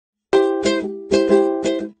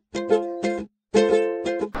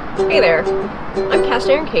Hey there, I'm Cast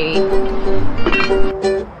Iron Katie.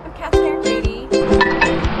 I'm Cast Iron Katie.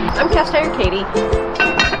 I'm Cast Iron Katie.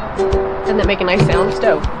 Doesn't that make a nice sound?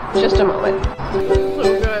 Stove. Just a moment.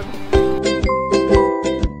 So good.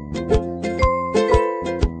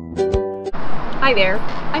 Hi there,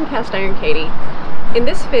 I'm Cast Iron Katie. In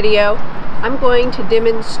this video, I'm going to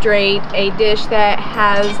demonstrate a dish that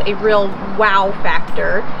has a real wow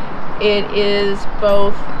factor. It is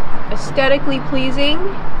both aesthetically pleasing,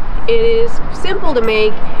 it is simple to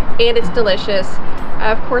make, and it's delicious.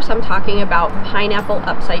 Of course, I'm talking about pineapple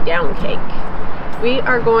upside down cake. We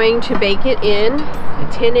are going to bake it in a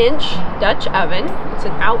 10-inch Dutch oven. It's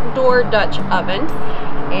an outdoor Dutch oven,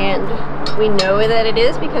 and we know that it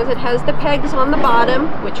is because it has the pegs on the bottom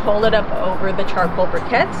which hold it up over the charcoal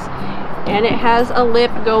briquettes, and it has a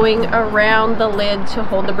lip going around the lid to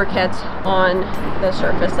hold the briquettes on the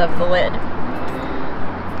surface of the lid.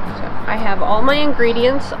 So I have all my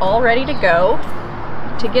ingredients all ready to go.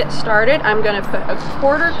 To get started, I'm going to put a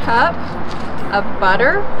 1/4 cup of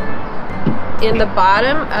butter in the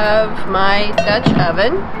bottom of my Dutch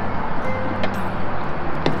oven.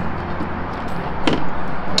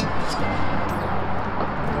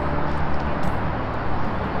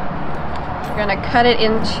 We're going to cut it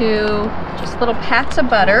into just little pats of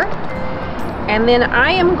butter, and then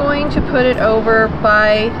I am going to put it over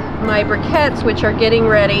by my briquettes, which are getting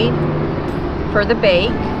ready for the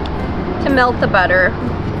bake, to melt the butter.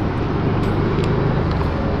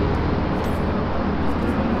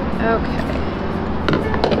 Okay.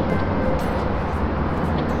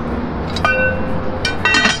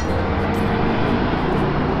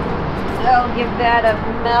 I'll give that a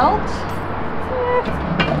melt.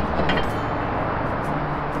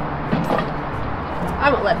 I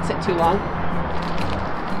won't let it sit too long.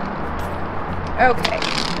 Okay.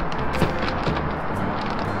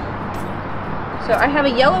 So I have a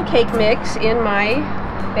yellow cake mix in my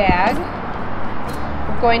bag.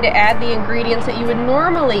 I'm going to add the ingredients that you would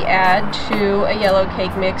normally add to a yellow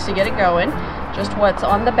cake mix to get it going. Just what's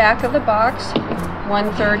on the back of the box.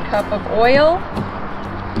 1/3 cup of oil.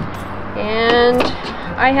 And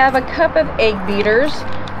I have a cup of egg beaters.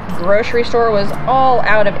 Grocery store was all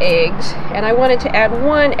out of eggs, and I wanted to add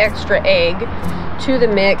 1 extra egg to the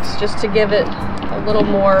mix just to give it a little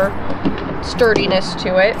more sturdiness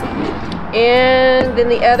to it. And then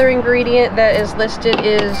the other ingredient that is listed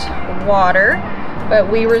is water, but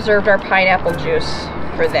we reserved our pineapple juice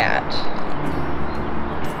for that.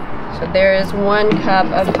 So there is 1 cup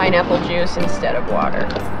of pineapple juice instead of water.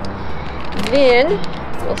 Then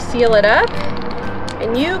we'll seal it up.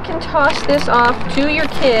 And you can toss this off to your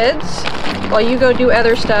kids while you go do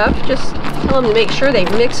other stuff. Just tell them to make sure they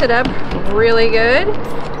mix it up really good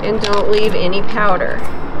and don't leave any powder.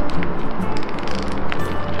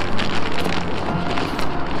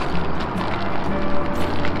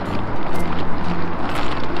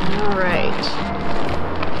 All right.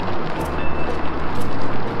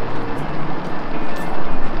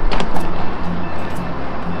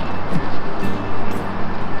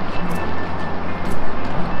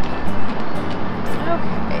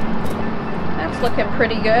 Looking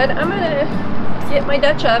pretty good. I'm gonna get my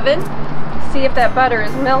Dutch oven, see if that butter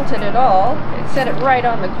is melted at all. It set it right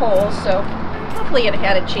on the coals, so hopefully it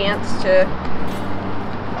had a chance to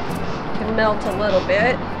melt a little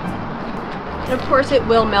bit. And of course it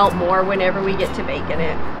will melt more whenever we get to baking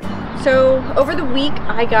it. So over the week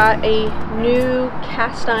I got a new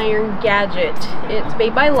cast iron gadget. It's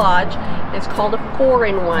made by Lodge. It's called a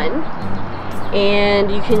 4-in-1, and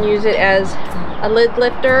you can use it as a lid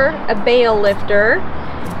lifter, a bail lifter.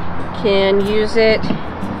 You can use it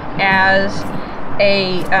as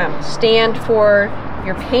a stand for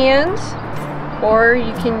your pans, or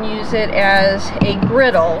you can use it as a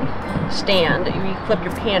griddle stand. You flip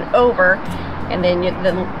your pan over, and then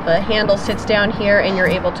the handle sits down here, and you're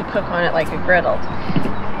able to cook on it like a griddle.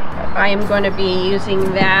 I am going to be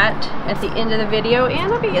using that at the end of the video,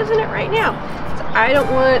 and I'll be using it right now. So I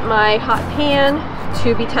don't want my hot pan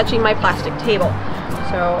to be touching my plastic table.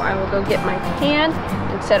 So I will go get my pan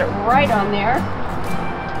and set it right on there.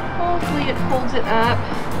 Hopefully it holds it up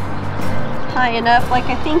high enough like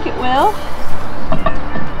I think it will.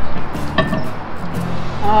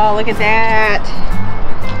 Oh, look at that.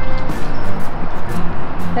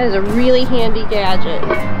 That is a really handy gadget.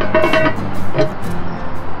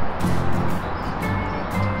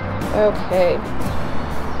 Okay.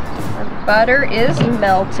 Our butter is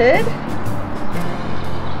melted.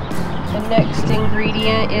 The next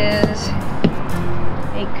ingredient is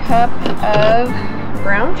a cup of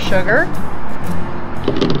brown sugar.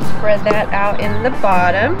 Spread that out in the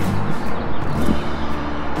bottom.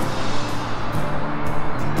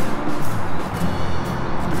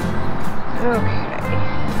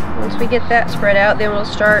 Okay, once we get that spread out, then we'll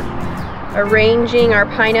start arranging our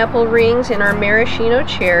pineapple rings and our maraschino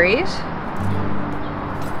cherries.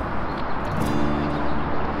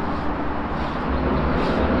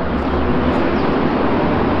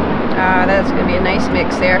 Ah, that's going to be a nice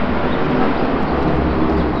mix there.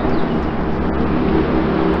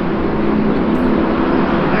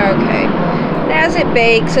 Okay, as it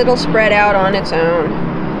bakes, it'll spread out on its own.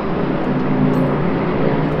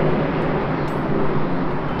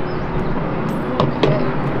 Okay.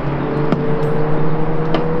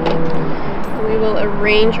 We will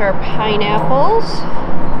arrange our pineapples.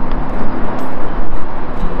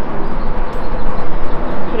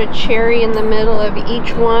 Put a cherry in the middle of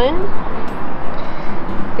each one.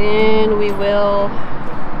 Then we will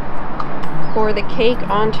pour the cake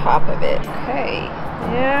on top of it. Okay,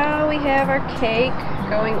 now we have our cake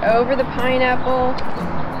going over the pineapple,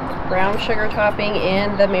 brown sugar topping,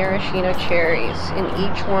 and the maraschino cherries in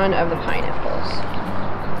each one of the pineapples.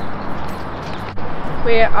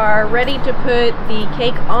 We are ready to put the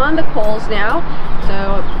cake on the coals now. So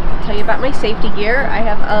I'll tell you about my safety gear. I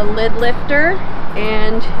have a lid lifter,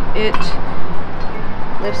 and it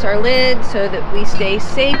lifts our lid so that we stay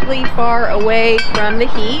safely far away from the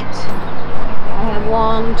heat. I have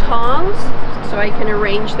long tongs so I can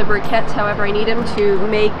arrange the briquettes however I need them to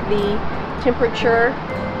make the temperature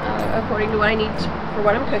according to what I need for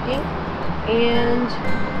what I'm cooking. And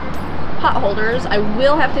pot holders. I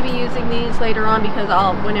will have to be using these later on because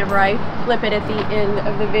whenever I flip it at the end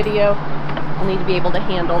of the video, I'll need to be able to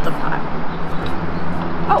handle the pot.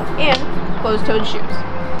 Oh, and closed-toed shoes.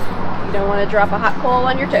 You don't want to drop a hot coal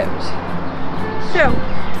on your toes. So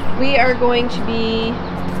we are going to be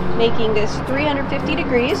making this 350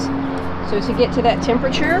 degrees. So to get to that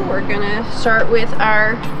temperature, we're going to start with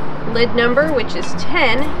our lid number, which is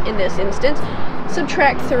 10 in this instance.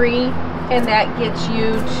 Subtract 3, and that gets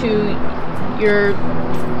you to your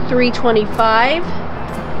 325,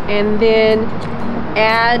 and then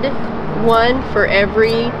add 1 for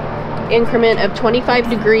every increment of 25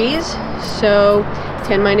 degrees. So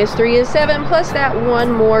 10 minus 3 is 7, plus that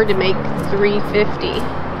 1 more to make 350.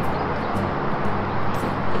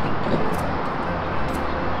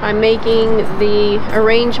 I'm making the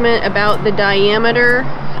arrangement about the diameter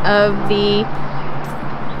of the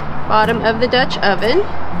bottom of the Dutch oven.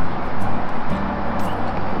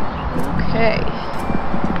 Okay.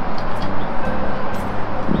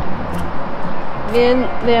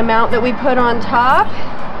 Then the amount that we put on top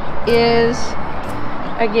is,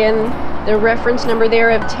 again, the reference number there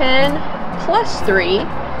of 10 plus 3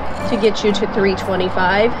 to get you to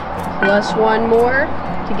 325, plus 1 more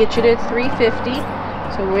to get you to 350.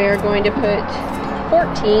 So we're going to put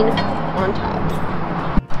 14 on top.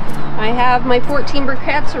 I have my 14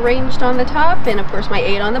 briquettes arranged on the top, and of course my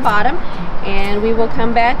 8 on the bottom, and we will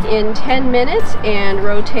come back in 10 minutes and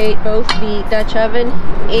rotate both the Dutch oven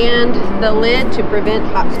and the lid to prevent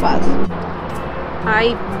hot spots.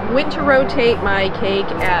 I went to rotate my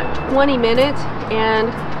cake at 20 minutes and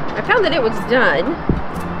I found that it was done.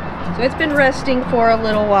 So it's been resting for a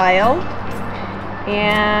little while,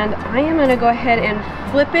 and I am going to go ahead and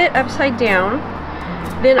flip it upside down.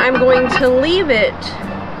 Then I'm going to leave it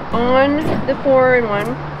on the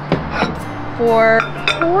 4-in-1 for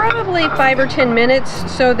probably 5 or 10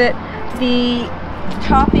 minutes so that the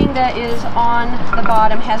topping that is on the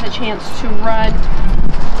bottom has a chance to run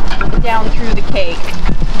down through the cake.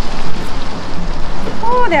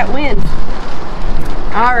 Oh, that wind.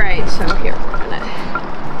 Alright, so here we're gonna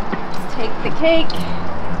take the cake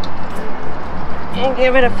and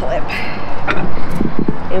give it a flip.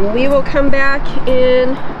 And we will come back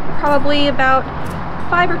in probably about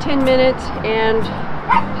 5 or 10 minutes and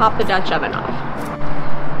pop the Dutch oven off.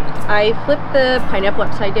 I flipped the pineapple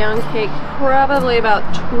upside down cake probably about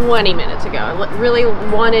 20 minutes ago. I really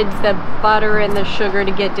wanted the butter and the sugar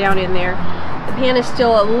to get down in there. The pan is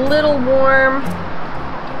still a little warm.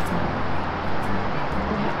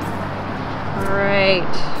 Alright,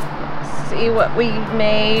 let's see what we've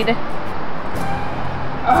made.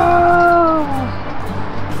 Oh,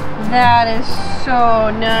 that is so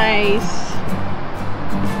nice.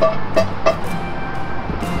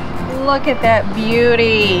 Look at that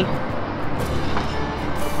beauty.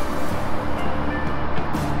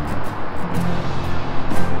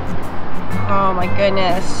 Oh my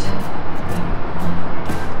goodness.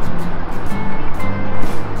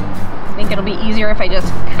 I think it'll be easier if I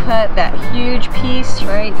just cut that huge piece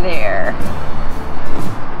right there.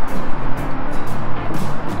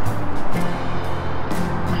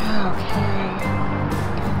 Okay.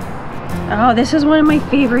 Oh, this is one of my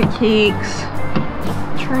favorite cakes.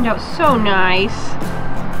 Turned out so nice.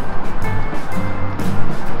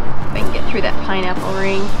 through that pineapple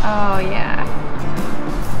ring. Oh yeah.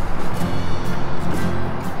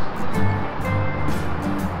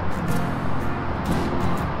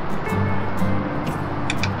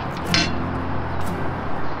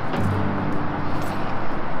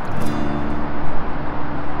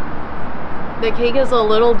 The cake is a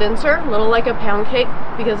little denser, a little like a pound cake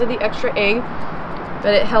because of the extra egg,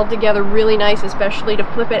 but it held together really nice, especially to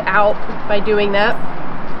flip it out by doing that.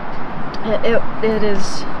 It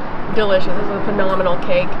is delicious. This is a phenomenal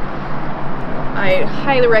cake. I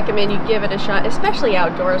highly recommend you give it a shot, especially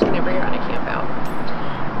outdoors whenever you're on a camp out.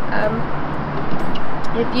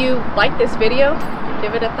 If you like this video,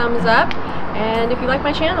 give it a thumbs up, and if you like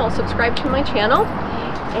my channel, subscribe to my channel.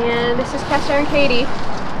 And this is Cast Iron Katie.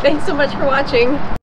 Thanks so much for watching.